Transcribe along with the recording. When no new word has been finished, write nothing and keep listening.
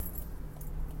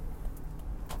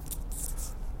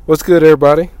What's good,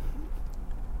 everybody?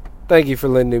 Thank you for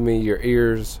lending me your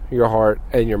ears, your heart,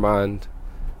 and your mind.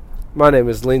 My name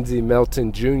is Lindsey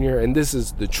Melton Jr., and this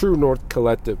is the True North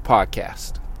Collective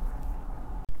podcast.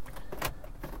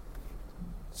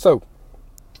 So,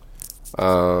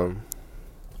 oh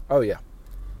yeah.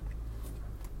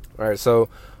 All right, so,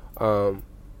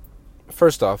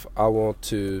 first off, I want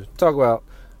to talk about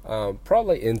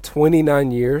probably in 29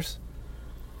 years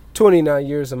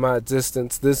of my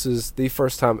existence, this is the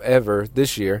first time ever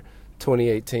this year,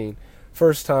 2018,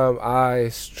 first time I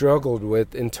struggled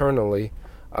with internally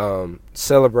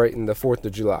celebrating the 4th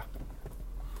of July.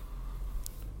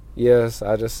 Yes,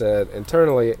 I just said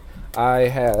internally I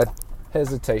had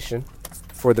hesitation.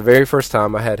 For the very first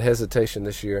time, I had hesitation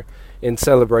this year in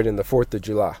celebrating the 4th of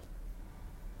July.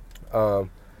 The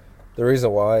reason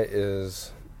why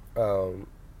is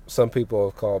some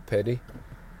people call it petty.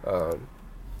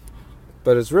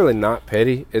 But it's really not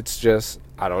petty. It's just,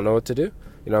 I don't know what to do.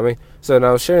 You know what I mean? So, and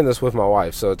I was sharing this with my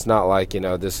wife, so it's not like,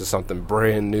 this is something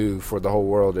brand new for the whole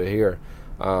world to hear.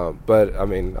 But, I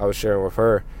mean, I was sharing with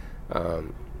her.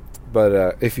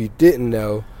 But if you didn't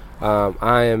know,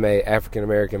 I am a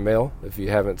African-American male. If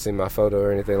you haven't seen my photo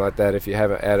or anything like that, if you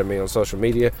haven't added me on social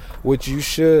media, which you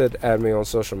should add me on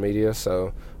social media,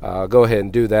 so go ahead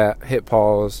and do that. Hit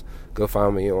pause. Go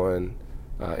find me on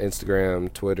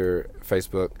Instagram, Twitter,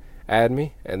 Facebook. Add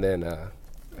me, and then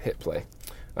hit play.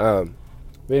 But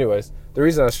anyways, the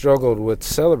reason I struggled with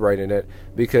celebrating it,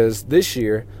 because this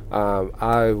year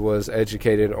I was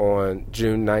educated on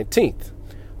June 19th,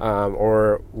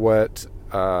 or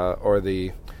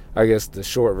the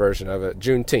short version of it,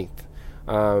 Juneteenth.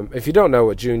 If you don't know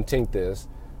what Juneteenth is,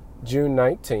 June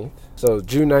 19th, so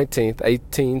June 19th,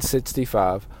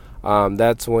 1865,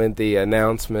 that's when the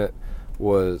announcement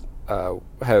was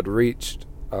had reached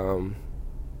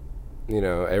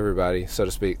everybody, so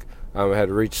to speak, had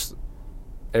reached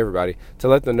everybody to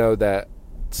let them know that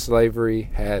slavery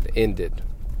had ended.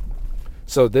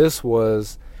 So this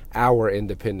was our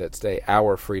Independence Day,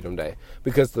 our Freedom Day,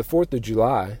 because the 4th of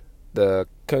July, the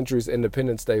country's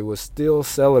Independence Day, was still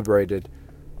celebrated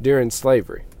during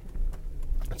slavery.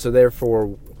 So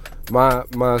therefore, my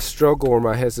struggle or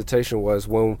my hesitation was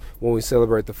when we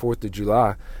celebrate the 4th of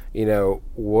July,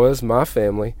 was my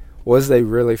family, was they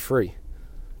really free?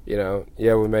 We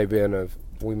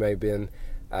may have been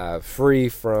free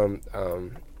from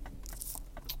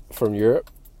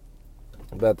Europe,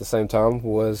 but at the same time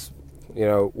was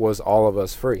all of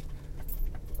us free?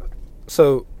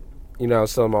 So, I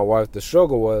was telling my wife the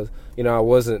struggle was, I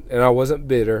wasn't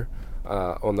bitter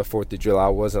on the 4th of July. I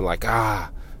wasn't like, I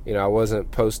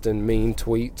wasn't posting mean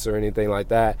tweets or anything like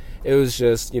that. It was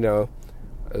just, I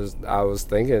was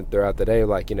thinking throughout the day,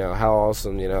 like, how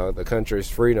awesome, the country's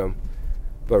freedom.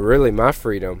 But really, my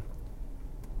freedom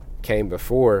came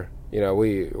before.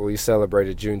 We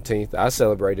celebrated Juneteenth. I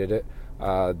celebrated it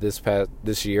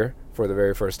this year for the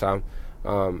very first time.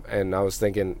 And I was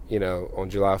thinking, on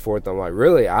July 4th, I'm like,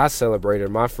 really, I celebrated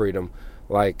my freedom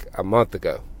like a month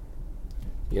ago.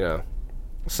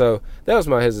 So that was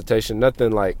my hesitation.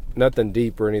 Nothing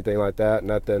deep or anything like that.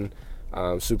 Nothing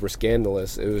super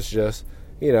scandalous. It was just,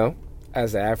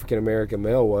 as an African American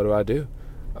male, what do I do?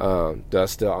 Do I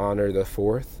still honor the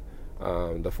 4th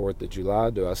of July?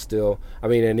 Do I still,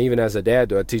 and even as a dad,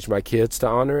 do I teach my kids to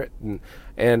honor it?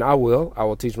 And I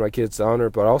will teach my kids to honor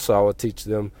it, but also I will teach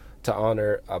them to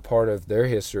honor a part of their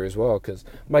history as well, because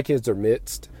my kids are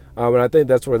mixed. And I think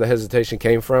that's where the hesitation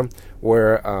came from,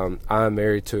 where I'm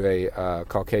married to a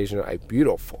Caucasian, a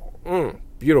beautiful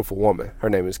woman. Her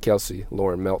name is Kelsey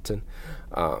Lauren Melton.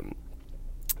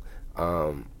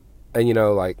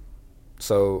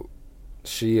 So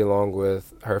she, along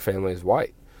with her family, is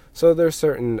white. So there's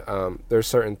certain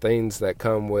things that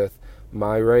come with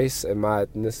my race and my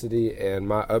ethnicity and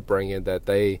my upbringing that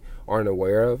they aren't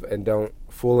aware of and don't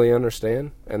fully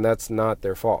understand, and that's not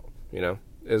their fault.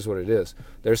 Is what it is.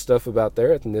 There's stuff about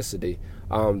their ethnicity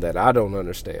that I don't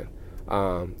understand,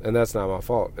 and that's not my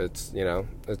fault. It's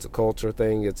it's a culture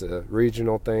thing, it's a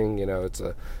regional thing, it's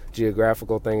a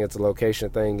geographical thing, it's a location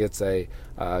thing, it's a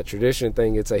tradition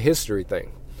thing, it's a history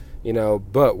thing.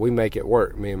 But we make it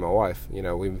work, me and my wife.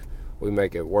 We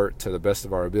make it work to the best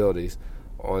of our abilities.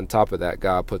 On top of that,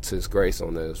 God puts His grace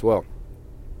on it as well.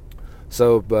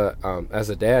 So, but as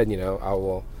a dad, I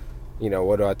will,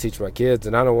 what do I teach my kids?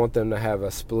 And I don't want them to have a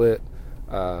split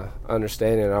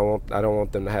understanding. I don't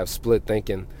want them to have split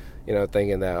thinking,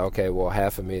 thinking that, okay, well,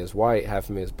 half of me is white,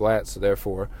 half of me is black, so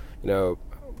therefore,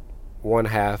 one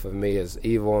half of me is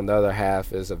evil and the other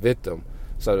half is a victim,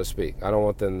 so to speak. I don't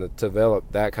want them to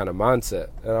develop that kind of mindset.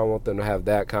 I don't want them to have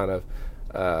that kind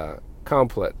of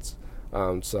complex.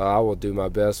 So I will do my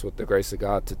best with the grace of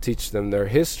God to teach them their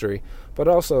history, but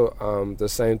also the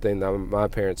same thing that my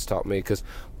parents taught me. Because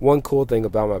one cool thing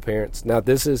about my parents, now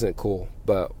this isn't cool,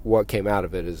 but what came out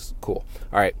of it is cool.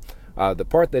 All right, the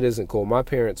part that isn't cool, my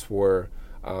parents were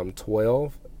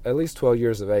 12, at least 12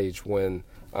 years of age when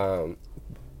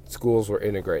schools were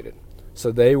integrated.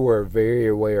 So they were very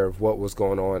aware of what was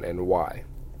going on and why.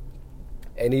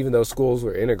 And even though schools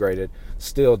were integrated,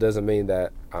 still doesn't mean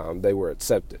that they were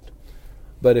accepted.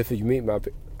 But if you meet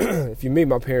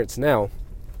my parents now,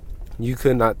 you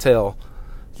could not tell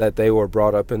that they were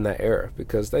brought up in that era,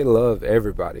 because they love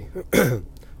everybody,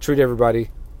 treat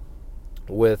everybody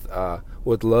with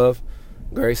love,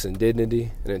 grace, and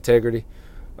dignity and integrity.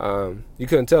 You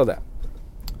couldn't tell that.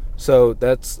 So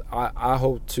that's I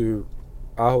hope to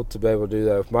be able to do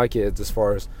that with my kids, as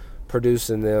far as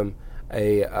producing them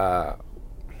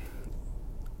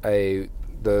the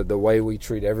way we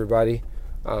treat everybody.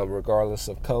 Regardless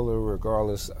of color,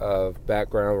 regardless of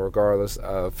background, regardless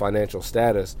of financial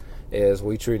status, is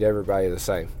we treat everybody the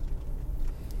same.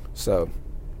 So,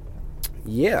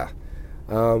 yeah.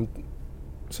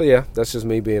 That's just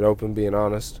me being open, being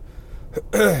honest.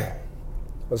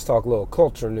 Let's talk a little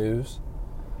culture news.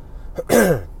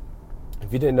 If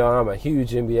you didn't know, I'm a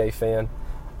huge NBA fan.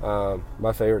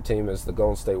 My favorite team is the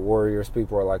Golden State Warriors.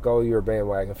 People are like, oh, you're a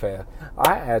bandwagon fan.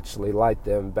 I actually liked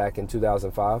them back in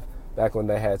 2005. Back when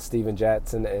they had Steven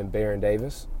Jackson and Baron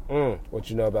Davis. What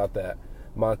you know about that?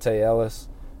 Monte Ellis.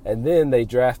 And then they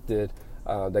drafted,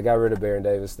 they got rid of Baron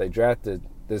Davis. They drafted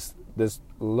this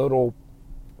little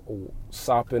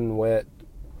sopping wet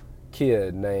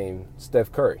kid named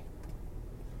Stephen Curry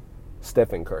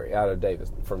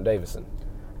from Davison.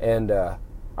 And I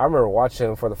remember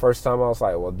watching him for the first time. I was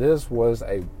like, well, this was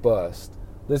a bust.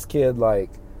 This kid,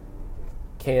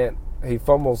 he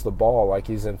fumbles the ball like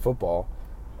he's in football.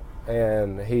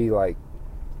 And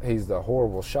he's the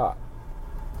horrible shot.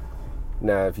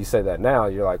 Now, if you say that now,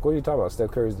 you're like, what are you talking about? Steph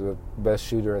Curry's the best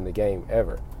shooter in the game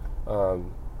ever.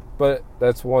 But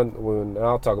that's one, and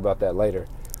I'll talk about that later.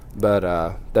 But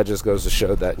that just goes to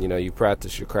show that, you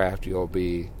practice your craft, you'll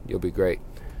be great.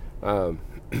 But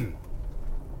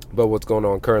what's going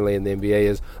on currently in the NBA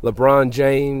is LeBron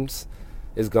James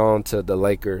is gone to the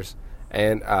Lakers.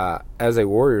 And as a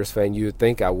Warriors fan, you would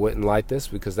think I wouldn't like this,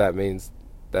 because that means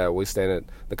that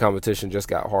the competition just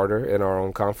got harder in our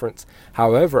own conference.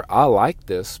 However, I like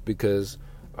this because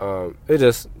it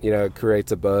just, it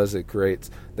creates a buzz. It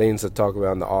creates things to talk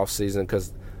about in the off season,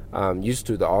 because used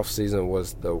to the off season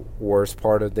was the worst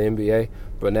part of the NBA,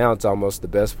 but now it's almost the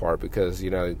best part, because,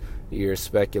 you're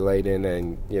speculating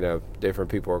and, different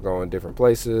people are going different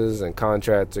places and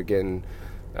contracts are getting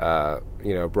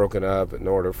broken up in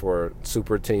order for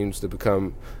super teams to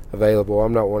become available.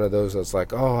 I'm not one of those that's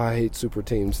like, oh, I hate super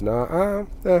teams. No,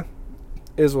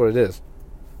 is what it is.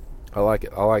 I like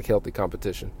it. I like healthy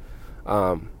competition.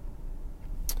 But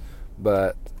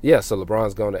yeah, so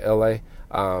LeBron's going to LA.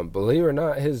 Believe it or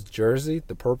not, his jersey,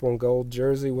 the purple and gold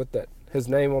jersey with his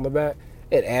name on the back,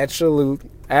 it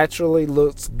actually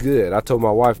looks good. I told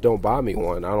my wife, don't buy me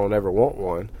one. I don't ever want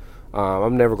one.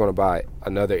 I'm never going to buy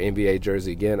another NBA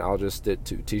jersey again. I'll just stick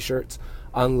to T-shirts,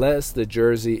 unless the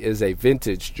jersey is a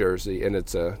vintage jersey, and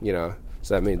it's so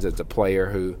that means it's a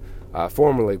player who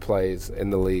formerly played in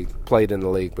the league,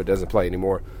 but doesn't play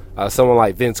anymore. Someone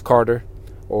like Vince Carter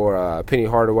or Penny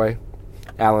Hardaway,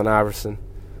 Allen Iverson.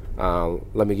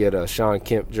 Let me get a Sean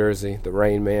Kemp jersey, the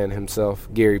Rain Man himself,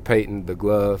 Gary Payton, the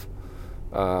glove.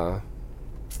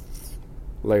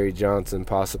 Larry Johnson,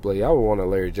 possibly. I would want a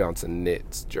Larry Johnson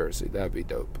Knicks jersey. That'd be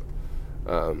dope.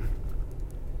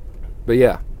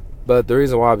 But the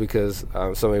reason why, because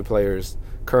so many players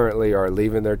currently are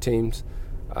leaving their teams.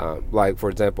 Like, for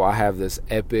example, I have this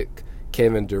epic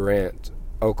Kevin Durant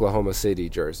Oklahoma City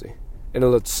jersey. And it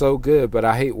looks so good, but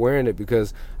I hate wearing it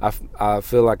because I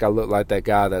feel like I look like that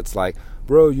guy that's like,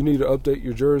 bro, you need to update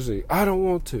your jersey. I don't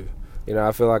want to.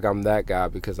 I feel like I'm that guy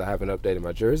because I haven't updated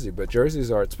my jersey, but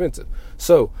jerseys are expensive.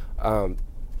 So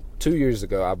 2 years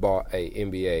ago, I bought a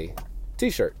NBA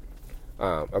T-shirt,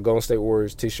 a Golden State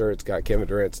Warriors T-shirt. It's got Kevin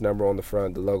Durant's number on the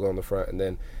front, the logo on the front, and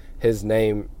then his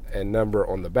name and number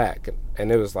on the back. And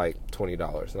it was like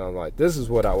 $20. And I'm like, this is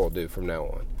what I will do from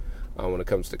now on when it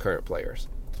comes to current players.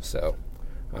 So,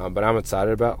 but I'm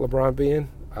excited about LeBron being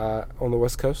on the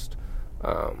West Coast.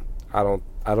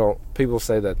 People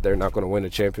say that they're not going to win a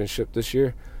championship this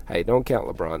year. Hey, don't count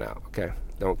LeBron out, okay?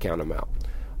 Don't count him out.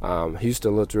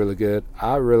 Houston looks really good.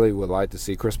 I really would like to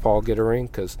see Chris Paul get a ring,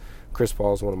 because Chris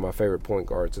Paul is one of my favorite point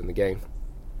guards in the game.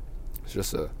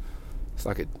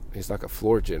 He's like a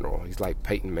floor general. He's like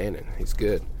Peyton Manning. He's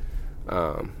good.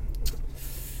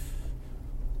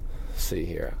 see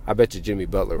here. I bet you Jimmy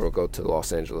Butler will go to the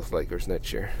Los Angeles Lakers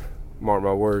next year. Mark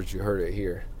my words, you heard it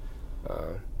here.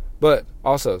 But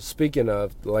also, speaking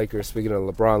of the Lakers, speaking of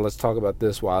LeBron, let's talk about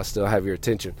this while I still have your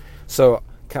attention. So,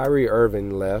 Kyrie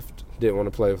Irving left, didn't want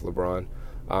to play with LeBron.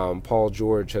 Paul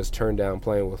George has turned down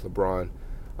playing with LeBron.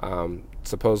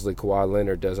 Supposedly Kawhi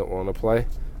Leonard doesn't want to play.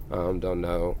 Don't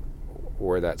know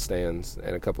where that stands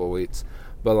in a couple of weeks.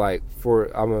 But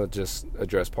I'm going to just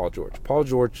address Paul George. Paul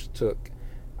George took,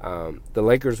 the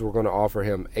Lakers were going to offer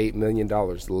him $8 million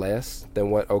less than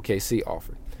what OKC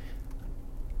offered.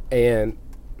 And,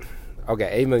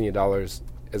 okay, $8 million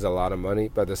is a lot of money,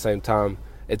 but at the same time,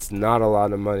 it's not a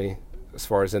lot of money as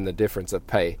far as in the difference of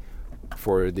pay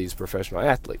for these professional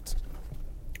athletes.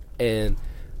 And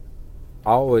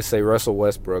I always say Russell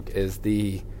Westbrook is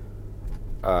he's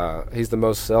the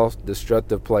most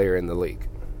self-destructive player in the league.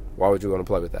 Why would you want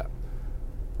to play with that?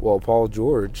 Well, Paul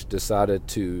George decided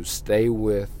to stay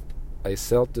with a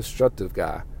self-destructive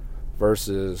guy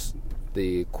versus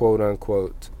the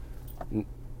quote-unquote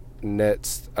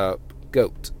next up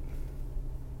GOAT,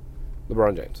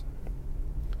 LeBron James.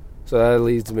 So that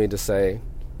leads me to say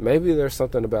maybe there's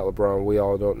something about LeBron we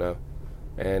all don't know.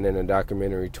 And in a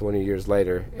documentary 20 years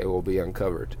later, it will be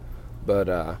uncovered. But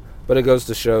it goes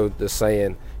to show the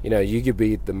saying, you could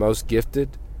be the most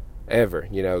gifted ever.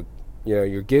 Your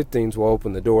giftings will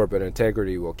open the door, but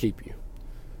integrity will keep you.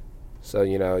 So,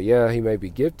 he may be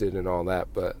gifted and all that,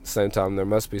 but at the same time, there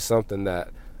must be something that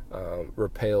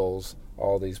repels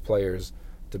all these players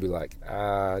to be like,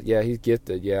 he's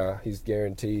gifted. Yeah, he's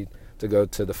guaranteed to go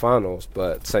to the finals,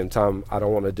 but at the same time, I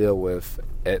don't want to deal with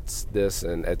it's this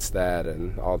and it's that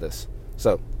and all this.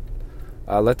 So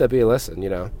let that be a lesson.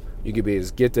 You can be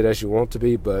as gifted as you want to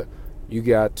be, but you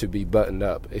got to be buttoned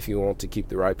up if you want to keep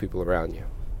the right people around you.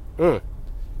 You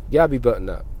got to be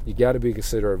buttoned up. You got to be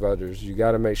considerate of others. You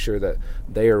got to make sure that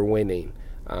they are winning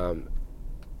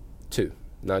too,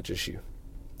 not just you.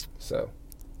 So,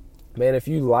 man, if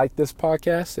you like this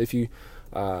podcast, if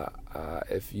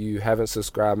you haven't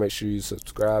subscribed, make sure you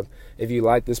subscribe. If you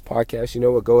like this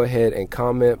podcast, go ahead and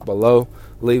comment below.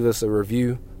 Leave us a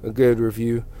review, a good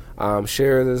review.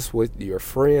 Share this with your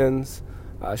friends.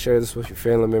 Share this with your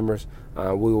family members.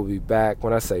 We will be back.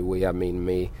 When I say we, I mean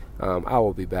me. I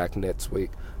will be back next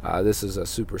week. This is a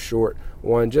super short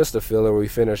one, just a filler. We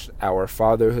finished our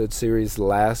fatherhood series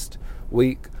last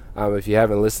week. If you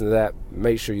haven't listened to that,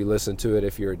 make sure you listen to it.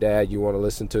 If you're a dad, you want to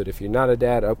listen to it. If you're not a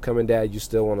dad, upcoming dad, you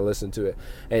still want to listen to it.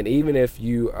 And even if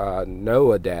you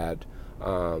know a dad,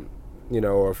 or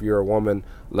if you're a woman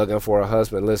looking for a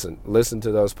husband, listen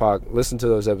to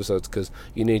those episodes, because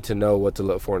you need to know what to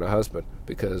look for in a husband.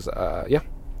 Because you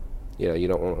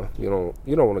don't want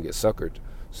to get suckered.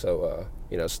 So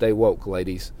stay woke,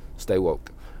 ladies. Stay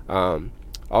woke.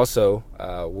 Also,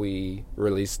 we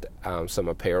released some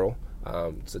apparel.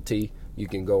 It's a tee. You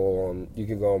can go on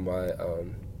my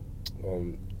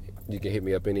you can hit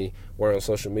me up anywhere on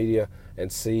social media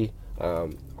and see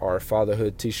our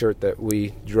fatherhood t-shirt that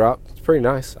we dropped. It's pretty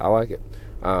nice. I like it.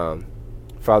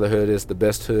 Fatherhood is the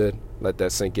best hood. Let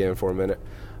that sink in for a minute.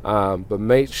 But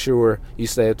make sure you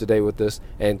stay up to date with this,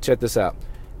 and check this out.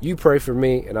 You pray for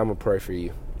me, and I'm gonna pray for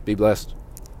you. Be blessed.